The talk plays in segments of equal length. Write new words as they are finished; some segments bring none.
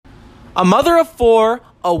A mother of four,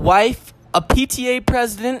 a wife, a PTA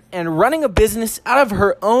president, and running a business out of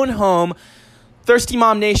her own home. Thirsty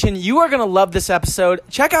Mom Nation, you are going to love this episode.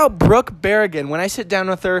 Check out Brooke Berrigan when I sit down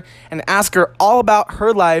with her and ask her all about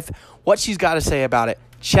her life, what she's got to say about it.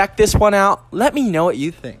 Check this one out. Let me know what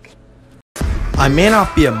you think. I may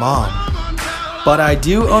not be a mom, but I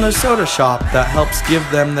do own a soda shop that helps give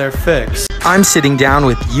them their fix. I'm sitting down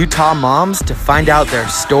with Utah moms to find out their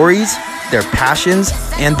stories, their passions,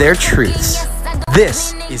 and their truths.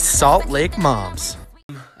 This is Salt Lake Moms.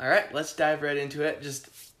 All right, let's dive right into it. Just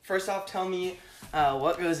first off, tell me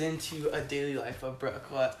what goes into a daily life of Brooke.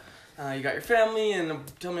 What you got your family, and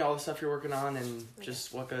tell me all the stuff you're working on, and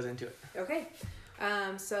just what goes into it. Okay.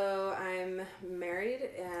 So I'm married,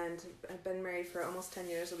 and I've been married for almost 10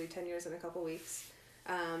 years. It'll be 10 years in a couple weeks.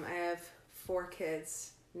 I have 4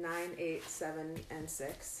 kids, 9, 8, 7, and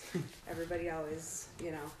 6. Everybody always,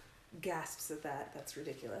 gasps at that. That's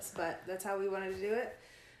ridiculous. But that's how we wanted to do it.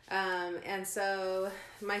 And so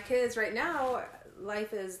my kids right now,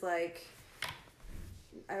 life is like,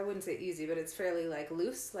 I wouldn't say easy, but it's fairly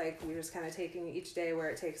loose. We're just kind of taking each day where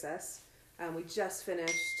it takes us. We just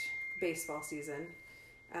finished baseball season.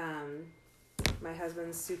 My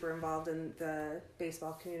husband's super involved in the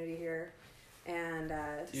baseball community here, and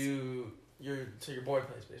your boy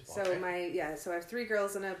plays baseball. So okay. So I have 3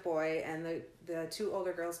 girls and a boy, and the 2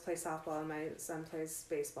 older girls play softball, and my son plays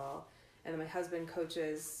baseball, and then my husband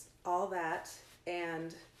coaches all that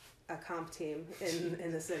and a comp team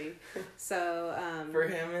in the city. So for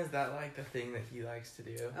him, is that the thing that he likes to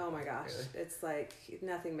do? Oh my gosh, really? It's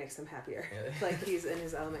nothing makes him happier. Really? He's in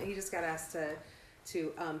his element. He just got asked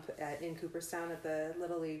to ump in Cooperstown at the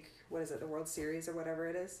Little League, what is it, the World Series or whatever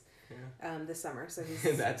it is, this summer. So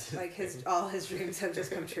he's That's all his dreams have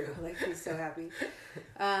just come true. He's so happy.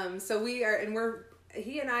 So we are, and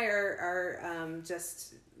he and I are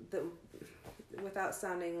just without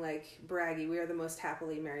sounding braggy, we are the most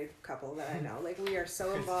happily married couple that I know. We are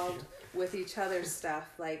so involved with each other's stuff.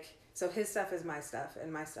 So his stuff is my stuff,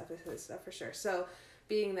 and my stuff is his stuff for sure. So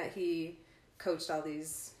being that he coached all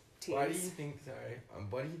these teams. Why do you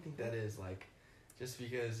think that is? Just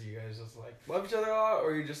because you guys just love each other a lot,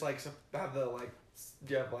 or you just have the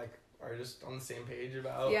are just on the same page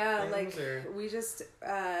about things, or? We just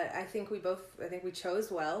I think we chose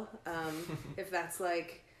well. If that's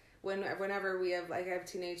whenever we have I have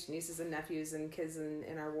teenage nieces and nephews and kids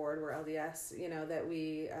in our ward, we're LDS, that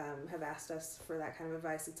we have asked us for that kind of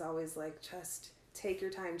advice. It's always just take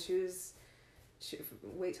your time, choose,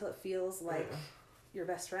 wait till it feels like your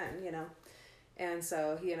best friend, and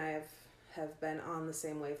so he and I have been on the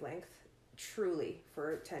same wavelength truly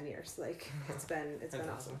for 10 years. It's been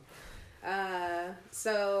awesome.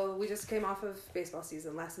 So we just came off of baseball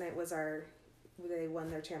season. Last night was they won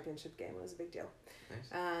their championship game. It was a big deal.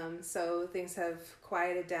 Nice. So things have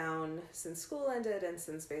quieted down since school ended and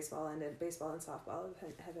since baseball ended. Baseball and softball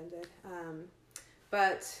have ended.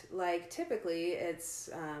 But typically it's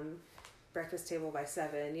breakfast table by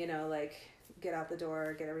 7, get out the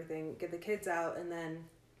door, get the kids out, and then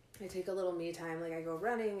I take a little me time. I go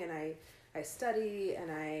running, and I study,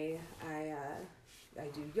 and I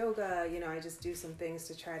do yoga. I just do some things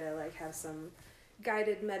to try to have some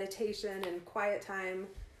guided meditation and quiet time.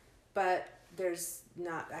 But there's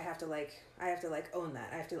not. I have to own that.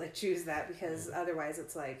 I have to choose that, because otherwise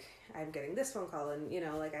it's I'm getting this phone call, and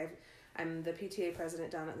I'm the PTA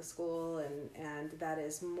president down at the school, and that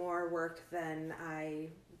is more work than I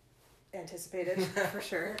anticipated for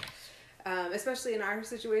sure. Especially in our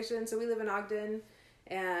situation. So we live in Ogden,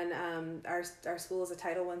 and our school is a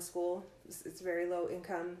Title I school. It's very low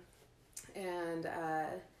income, and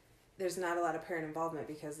there's not a lot of parent involvement,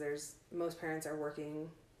 because most parents are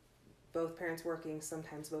working, both parents working,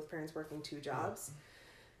 sometimes both parents working 2 jobs.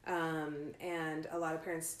 And a lot of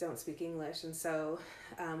parents don't speak English, and so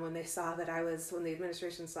when the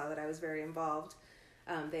administration saw that I was very involved,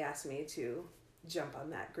 they asked me to jump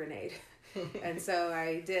on that grenade. And so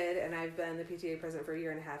I did, and I've been the PTA president for 1.5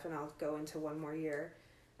 years, and I'll go into 1 more year.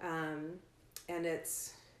 And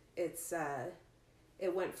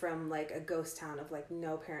it went from a ghost town of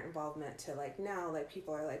no parent involvement to now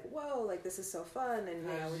people are whoa, this is so fun, and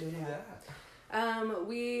we're doing that.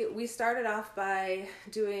 We started off by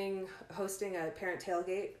hosting a parent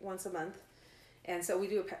tailgate once a month. And so we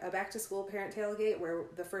do a back to school parent tailgate, where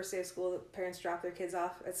the first day of school, the parents drop their kids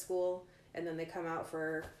off at school, and then they come out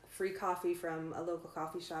for free coffee from a local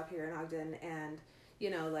coffee shop here in Ogden, and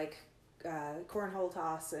cornhole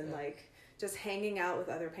toss, and just hanging out with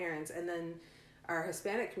other parents. And then our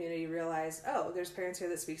Hispanic community realized, there's parents here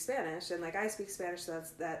that speak Spanish, and I speak Spanish, so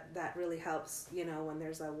that really helps, when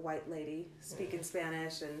there's a white lady speaking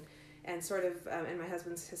Spanish, and sort of, and my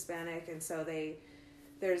husband's Hispanic, and so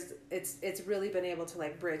it's really been able to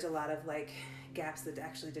like bridge a lot of like gaps that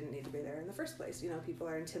actually didn't need to be there in the first place. People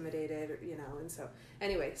are intimidated, and so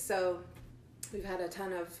anyway, so we've had a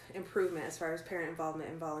ton of improvement as far as parent involvement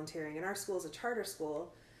and volunteering. And our school is a charter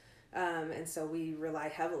school, and so we rely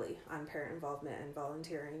heavily on parent involvement and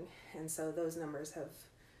volunteering. And so those numbers have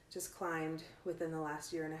just climbed within the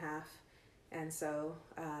last year and a half. And so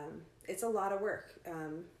it's a lot of work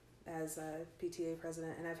as a PTA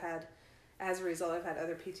president. And as a result, I've had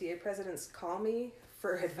other PTA presidents call me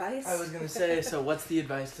for advice. I was going to say, so what's the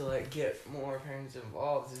advice to like get more parents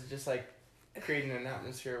involved? Is it just like creating an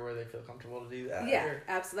atmosphere where they feel comfortable to do that? Yeah,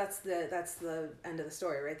 absolutely. That's the end of the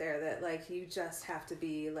story right there. That like you just have to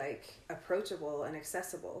be like approachable and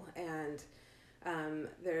accessible. And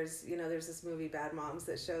there's this movie Bad Moms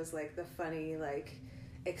that shows like the funny like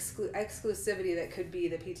exclusivity that could be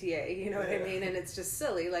the PTA. You know what I mean? And it's just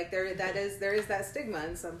silly. Like there is that stigma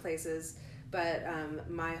in some places. But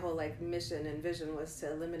my whole like mission and vision was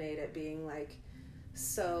to eliminate it being like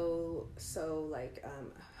so like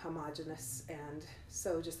homogenous and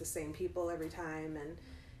so just the same people every time,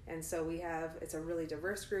 and so it's a really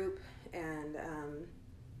diverse group, and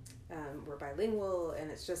we're bilingual,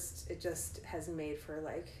 and it just has made for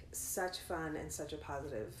like such fun and such a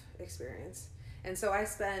positive experience. And so I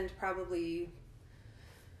spend probably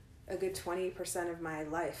a good 20% of my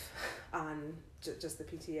life on just the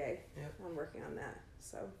PTA. Yep. On working on that.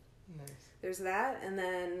 So nice. There's that, and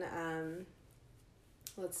then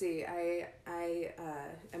let's see. I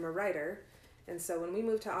am a writer, and so when we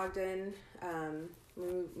moved to Ogden, we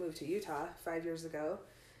moved to Utah 5 years ago.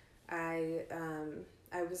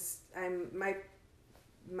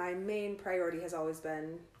 My main priority has always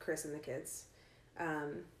been Chris and the kids,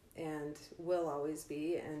 and will always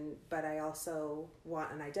be. But I also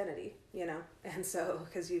want an identity, and so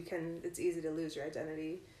because it's easy to lose your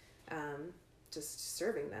identity, just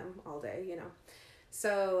serving them all day,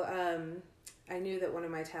 So I knew that one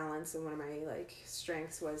of my talents and one of my like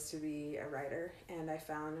strengths was to be a writer, and I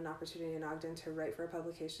found an opportunity in Ogden to write for a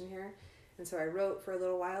publication here. And so I wrote for a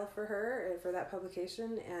little while for her, for that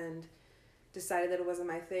publication, and decided that it wasn't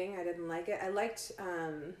my thing. I didn't like it. I liked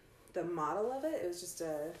the model of it. It was just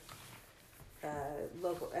a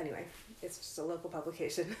local, anyway, it's just a local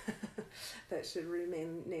publication that should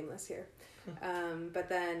remain nameless here. But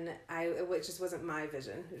then it just wasn't my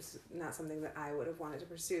vision. It was not something that I would have wanted to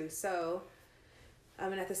pursue. So,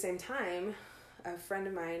 and at the same time, a friend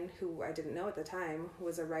of mine who I didn't know at the time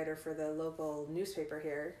was a writer for the local newspaper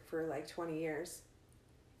here for like 20 years.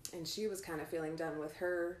 And she was kind of feeling done with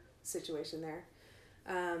her situation there.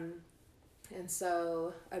 And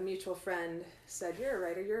so a mutual friend said, you're a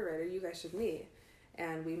writer, you guys should meet.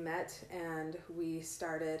 And we met, and we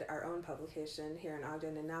started our own publication here in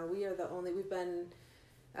Ogden. And now we are the only, we've been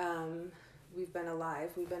alive,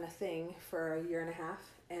 we've been a thing for a year and a half.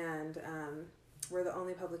 And we're the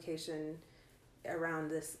only publication around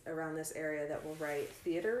this area that will write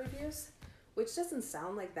theater reviews, which doesn't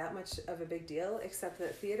sound like that much of a big deal, except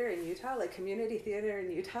that theater in Utah, like community theater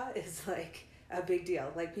in Utah, is like a big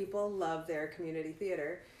deal. Like people love their community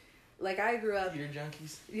theater. Like I grew up Theater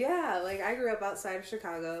junkies. Yeah, like I grew up outside of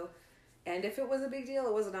Chicago, and if it was a big deal,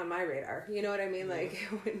 it wasn't on my radar. You know what I mean? Yeah.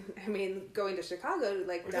 Like going to Chicago,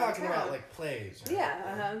 like we're downtown, talking about like plays. Right?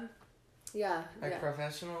 Yeah. Yeah. Like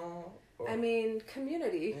professional. I mean,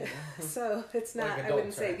 community. Yeah. So it's not. Like adults, I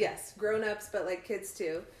wouldn't say yes, grown-ups, but like kids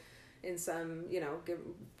too, in some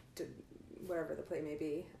wherever the play may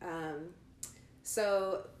be.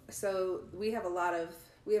 So we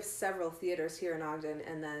have several theaters here in Ogden,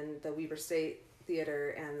 and then the Weber State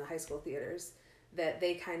Theater and the high school theaters that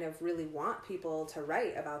they kind of really want people to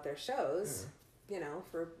write about their shows,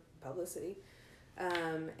 for publicity.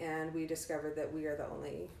 And we discovered that we are the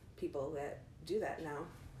only people that do that now.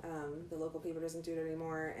 The local paper doesn't do it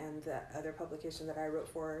anymore, and the other publication that I wrote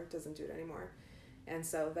for doesn't do it anymore. And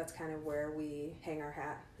so that's kind of where we hang our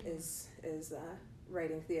hat is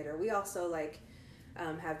writing theater. We also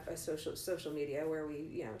have a social media where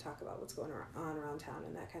we talk about what's going on around town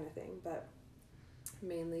and that kind of thing. But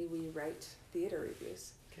mainly we write theater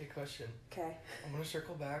reviews. Okay, question. Okay. I'm gonna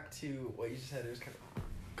circle back to what you just said. It was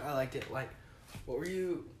I liked it. Like, what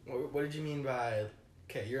did you mean by?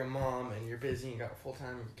 Okay, you're a mom and you're busy and you got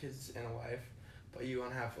full-time kids and a wife, but you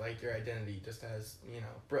want to have like your identity just as,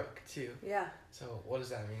 Brooke too. Yeah. So what does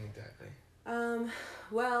that mean exactly?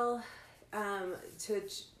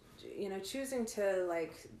 Choosing to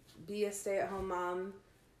like be a stay-at-home mom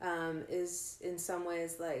is in some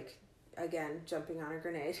ways like, again, jumping on a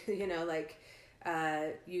grenade.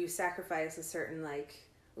 You sacrifice a certain like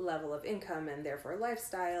level of income and therefore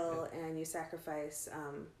lifestyle, and you sacrifice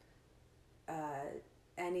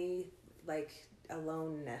any like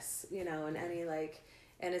aloneness, you know, and any like.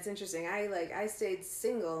 And it's interesting. I stayed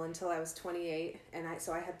single until I was 28, and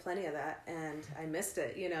I had plenty of that, and I missed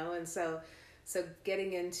it, you know. And so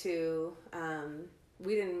getting into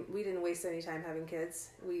we didn't waste any time having kids.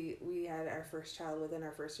 We had our first child within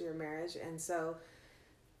our first year of marriage, and so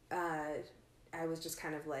I was just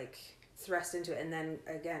kind of like thrust into it. And then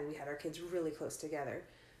again, we had our kids really close together.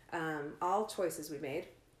 All choices we made,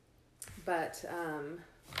 but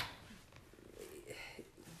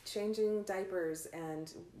changing diapers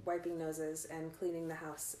and wiping noses and cleaning the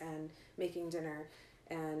house and making dinner,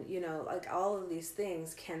 and you know, like all of these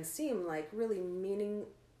things can seem like really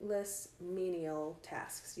meaningless, menial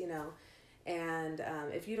tasks, you know. And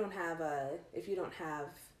if you don't have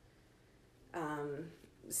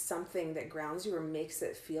something that grounds you or makes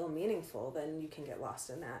it feel meaningful, then you can get lost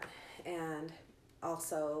in that. And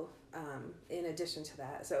also, in addition to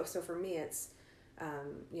that, so for me, it's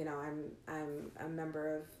you know, I'm a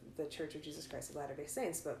member of the Church of Jesus Christ of Latter-day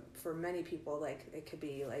Saints, but for many people, like, it could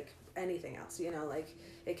be like anything else, you know, like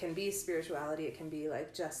it can be spirituality, it can be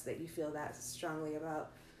like just that you feel that strongly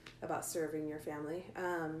about serving your family.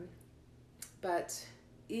 But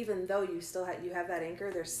even though you have that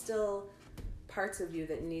anchor, there's still parts of you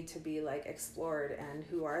that need to be like explored. And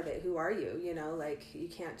who are they? Who are you? You know, like you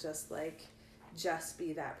can't just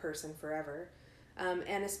be that person forever.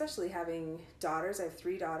 And especially having daughters, I have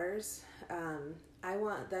 3 daughters. I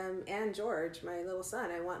want them, and George, my little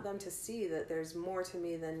son, I want them to see that there's more to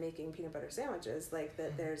me than making peanut butter sandwiches. Like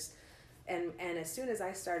that there's, and as soon as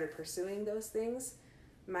I started pursuing those things,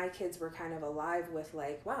 my kids were kind of alive with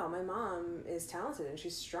like, wow, my mom is talented and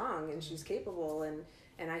she's strong and she's capable. And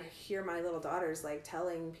I hear my little daughters like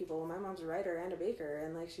telling people, well, my mom's a writer and a baker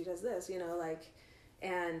and like she does this, you know, like.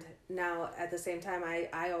 And now at the same time,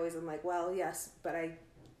 I always am like, well, yes, but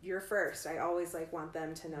you're first. I always like want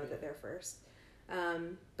them to know that they're first.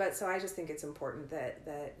 But so I just think it's important that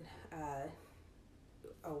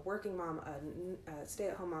a working mom, a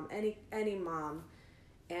stay-at-home mom, any mom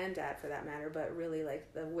and dad for that matter, but really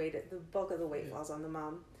like the bulk of the weight falls on the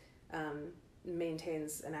mom,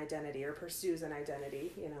 maintains an identity or pursues an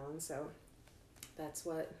identity, you know. And so that's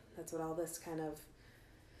what all this kind of.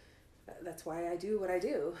 That's why I do what I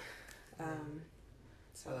do.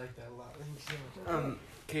 So I like that a lot. Thank you so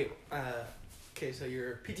much. Okay, so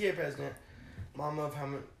you're PTA president, mom of how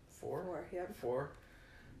many? 4? 4, yep. 4.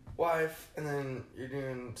 Wife, and then you're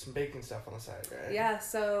doing some baking stuff on the side, right? Yeah,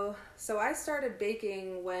 so I started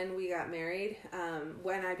baking when we got married.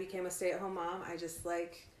 When I became a stay-at-home mom, I've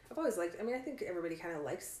always liked, I mean, I think everybody kind of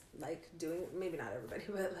likes doing, maybe not everybody,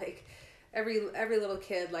 but like every little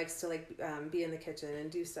kid likes to be in the kitchen and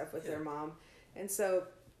do stuff with their mom. And so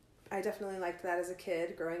I definitely liked that as a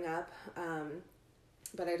kid growing up.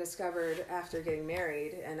 But I discovered after getting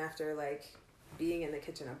married and after like being in the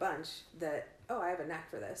kitchen a bunch that, I have a knack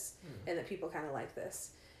for this and that people kind of like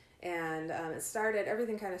this. And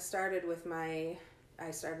everything kind of started with I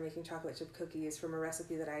started making chocolate chip cookies from a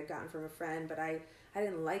recipe that I had gotten from a friend, but I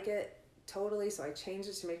didn't like it totally, so I changed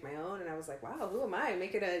it to make my own. And I was like, wow, who am I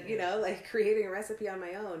making creating a recipe on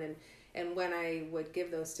my own? And when I would give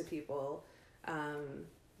those to people,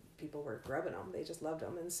 people were grubbing them. They just loved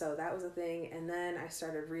them. And so that was a thing. And then I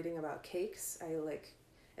started reading about cakes.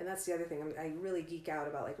 And that's the other thing. I really geek out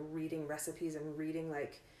about like reading recipes and reading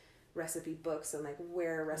like recipe books and like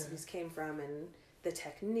where recipes came from and the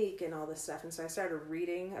technique and all this stuff. And so I started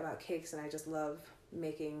reading about cakes, and I just love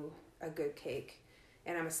making a good cake.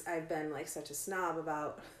 And I've been like such a snob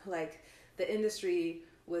about like the industry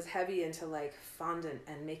was heavy into like fondant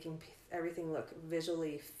and making everything look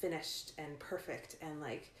visually finished and perfect, and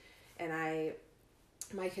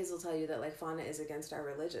my kids will tell you that like fondant is against our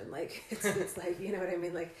religion. Like it's like, you know what I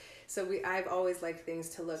mean? Like, so I've always liked things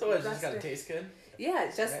to look. So it's just gotta taste good.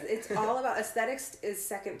 Yeah, it's all about aesthetics is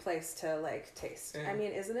second place to like taste. I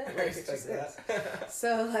mean, isn't it? Like it just is.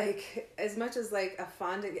 So like as much as like a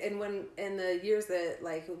fondant, and when in the years that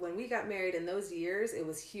like when we got married in those years, it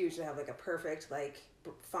was huge to have like a perfect like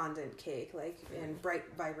fondant cake, like in bright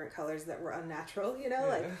vibrant colors that were unnatural, you know,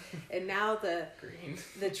 like. And now the green,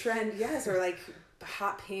 the trend, yes, or like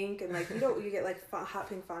hot pink, and like you get like hot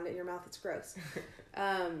pink fondant in your mouth. It's gross.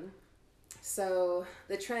 So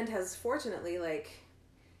the trend has fortunately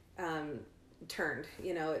turned,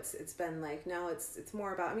 you know. It's been like now it's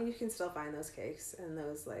more about, I mean, you can still find those cakes and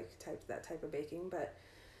those like that type of baking, but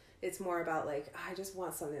it's more about like, I just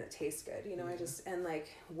want something that tastes good, you know. And like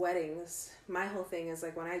weddings, my whole thing is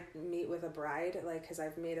like when I meet with a bride, like, cause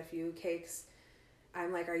I've made a few cakes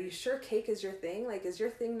I'm like, are you sure cake is your thing? Like, is your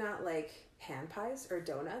thing not like hand pies or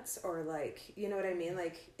donuts or like, you know what I mean?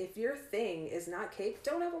 Like, if your thing is not cake,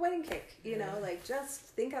 don't have a wedding cake, you know, like just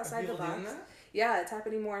think outside the box. Yeah, it's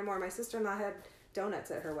happening more and more. My sister-in-law had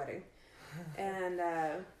donuts at her wedding. And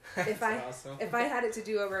if I had it to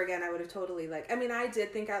do over again, I would have totally like, I mean, I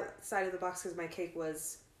did think outside of the box because my cake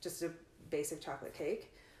was just a basic chocolate cake.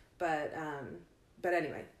 But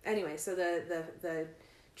anyway, so the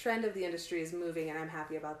trend of the industry is moving, and I'm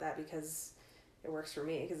happy about that because it works for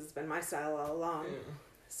me because it's been my style all along. Yeah.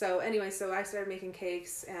 So anyway, so I started making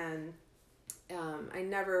cakes, and I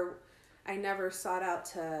never sought out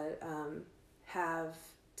to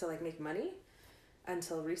like make money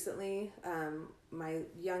until recently. My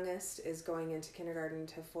youngest is going into kindergarten,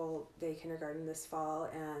 to full day kindergarten this fall,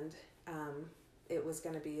 and it was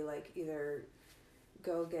going to be like either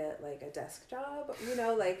go get like a desk job, you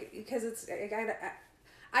know, like because it's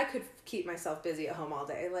I could keep myself busy at home all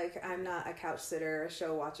day. Like, I'm not a couch sitter, a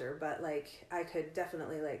show watcher, but like I could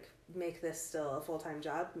definitely like make this still a full-time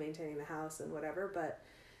job, maintaining the house and whatever.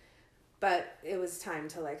 But it was time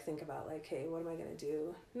to like think about like, hey, what am I going to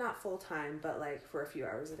do? Not full-time, but like for a few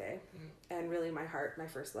hours a day. Mm. And really my heart, my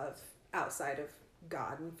first love outside of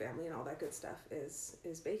God and family and all that good stuff is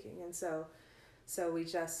baking. And so we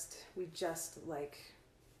just like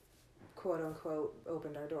quote unquote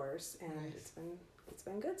opened our doors, and nice. It's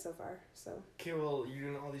been good so far. So okay, well, you're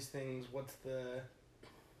doing all these things. What's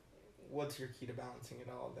your key to balancing it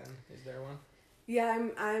all then? Is there one? Yeah,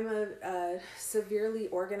 I'm a severely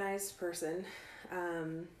organized person.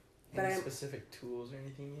 But any specific tools or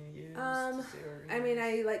anything you use? I mean,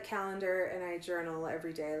 I like calendar and I journal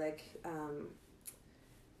every day. Like,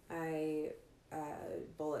 I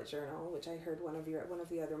bullet journal, which I heard one of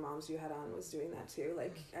the other moms you had on was doing that too.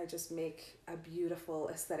 Like, I just make a beautiful,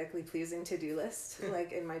 aesthetically pleasing to-do list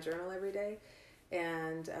like in my journal every day,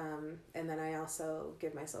 and then I also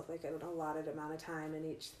give myself like an allotted amount of time in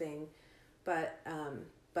each thing, but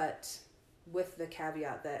with the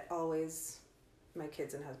caveat that always my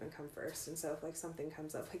kids and husband come first. And so if like something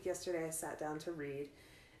comes up, like yesterday I sat down to read,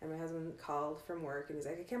 and my husband called from work and he's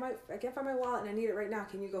like, I can't find my wallet and I need it right now.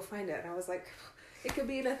 Can you go find it? And I was like, it could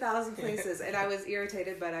be in 1,000 places. And I was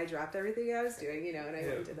irritated, but I dropped everything I was doing, you know, and I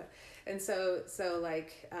went and did that. And so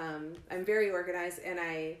like, I'm very organized, and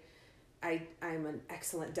I'm an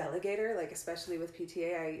excellent delegator, like especially with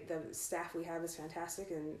PTA. The staff we have is fantastic,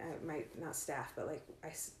 and not staff, but like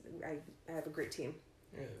I have a great team.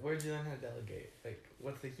 Yeah. Where'd you learn how to delegate? Like,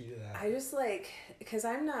 what's the key to that? I just like, because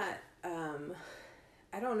I'm not,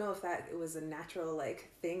 I don't know if that was a natural like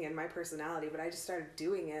thing in my personality, but I just started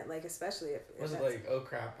doing it, like especially if was it like, oh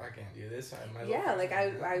crap, I can't do this.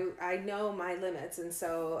 I know my limits, and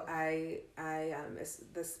so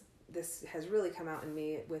this has really come out in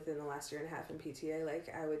me within the last year and a half in PTA. Like,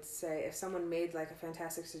 I would say if someone made like a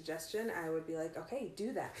fantastic suggestion, I would be like, okay,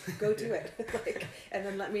 do that, go do it, like, and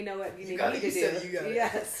then let me know what you need me to do.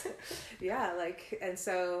 Yes, yeah, like,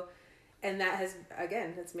 and that has,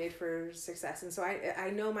 again, it's made for success. And so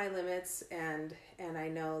I know my limits, and I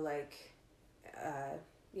know like,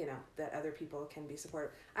 you know, that other people can be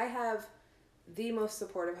supportive. I have the most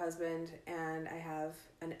supportive husband, and I have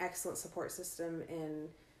an excellent support system in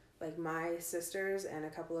like my sisters and a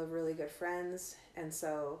couple of really good friends. And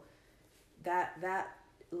so that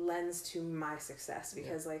lends to my success,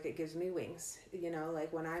 because like it gives me wings, you know,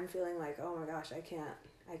 like when I'm feeling like, oh my gosh, I can't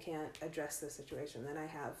address this situation, then I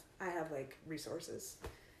have like resources,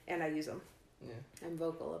 and I use them. Yeah. I'm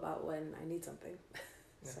vocal about when I need something.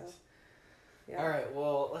 Nice. So, yeah. All right,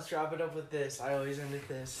 well, let's wrap it up with this. I always end with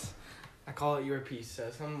this. I call it your piece.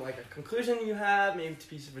 So some like a conclusion you have, maybe it's a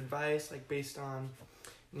piece of advice, like based on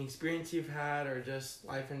an experience you've had, or just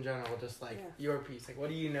life in general, just like your piece. Like, what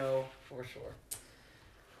do you know for sure?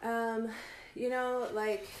 You know,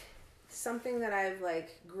 like something that I've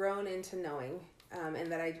like grown into knowing, and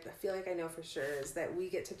that I feel like I know for sure, is that we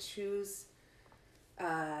get to choose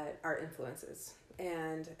our influences.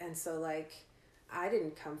 And so like, I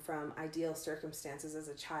didn't come from ideal circumstances as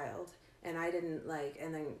a child, and I didn't like,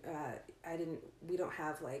 and then we don't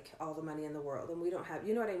have like all the money in the world, and we don't have,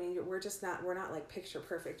 you know what I mean? We're not like picture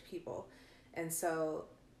perfect people. And so,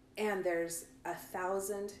 and there's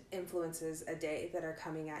 1,000 influences a day that are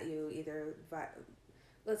coming at you, either by,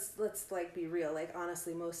 let's like be real, like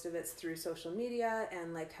honestly, most of it's through social media,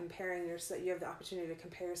 and like comparing yourself. You have the opportunity to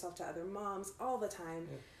compare yourself to other moms all the time.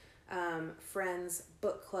 Friends,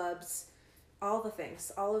 book clubs, all of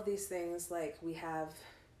these things like we have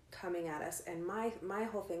coming at us. And my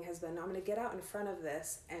whole thing has been, I'm going to get out in front of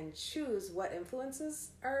this and choose what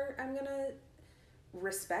influences I'm going to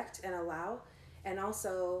respect and allow, and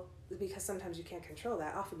also because sometimes you can't control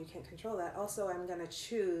that. Often you can't control that. Also, I'm going to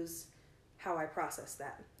choose how I process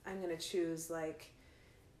that. I'm going to choose, like,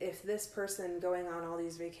 if this person going on all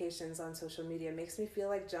these vacations on social media makes me feel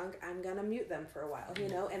like junk, I'm going to mute them for a while, you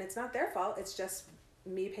know? And it's not their fault. It's just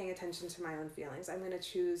me paying attention to my own feelings. I'm going to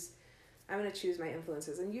choose my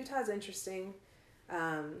influences. And Utah's interesting.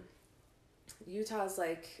 Utah's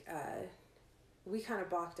like, we kind of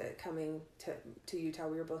balked at coming to Utah.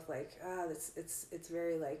 We were both like, it's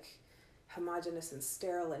very like homogenous and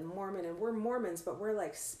sterile and Mormon, and we're Mormons, but we're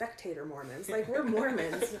like spectator Mormons. Like, we're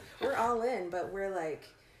Mormons. We're all in, but we're like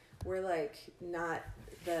not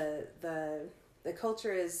the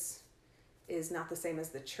culture is not the same as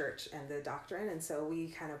the church and the doctrine, and so we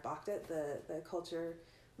kind of balked at the culture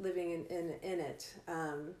living in it.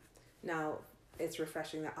 Now it's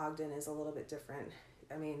refreshing that Ogden is a little bit different.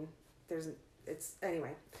 I mean,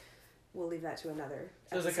 anyway, we'll leave that to another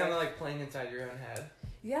So is it kind of like playing inside your own head?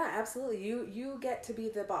 Yeah, absolutely. You get to be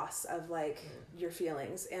the boss of like your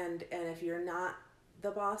feelings, and if you're not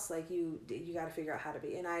the boss, like you got to figure out how to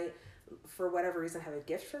be. And I, for whatever reason, have a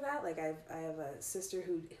gift for that. Like I have a sister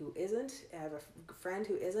who isn't. I have a friend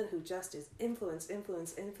who isn't, who just is influenced,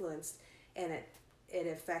 and it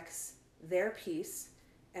affects their peace,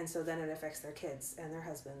 and so then it affects their kids and their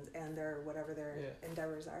husbands and their whatever their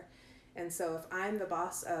endeavors are. And so if I'm the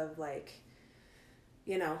boss of like,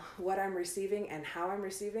 you know, what I'm receiving and how I'm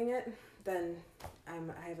receiving it, then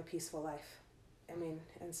I have a peaceful life. I mean,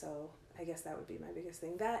 and so I guess that would be my biggest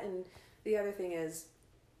thing. That, and the other thing is,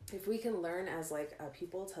 if we can learn as like a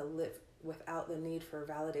people to live without the need for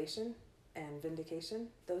validation and vindication,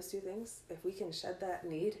 those two things, if we can shed that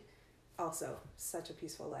need, also such a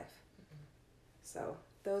peaceful life. So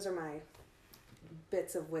those are my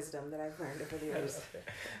bits of wisdom that I've learned over the years.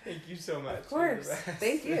 Thank you so much. Of course.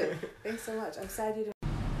 Thank you. Thanks so much. I'm sad you didn't.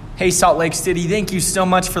 Hey, Salt Lake City, thank you so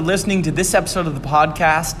much for listening to this episode of the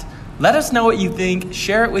podcast. Let us know what you think.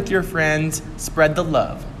 Share it with your friends. Spread the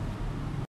love.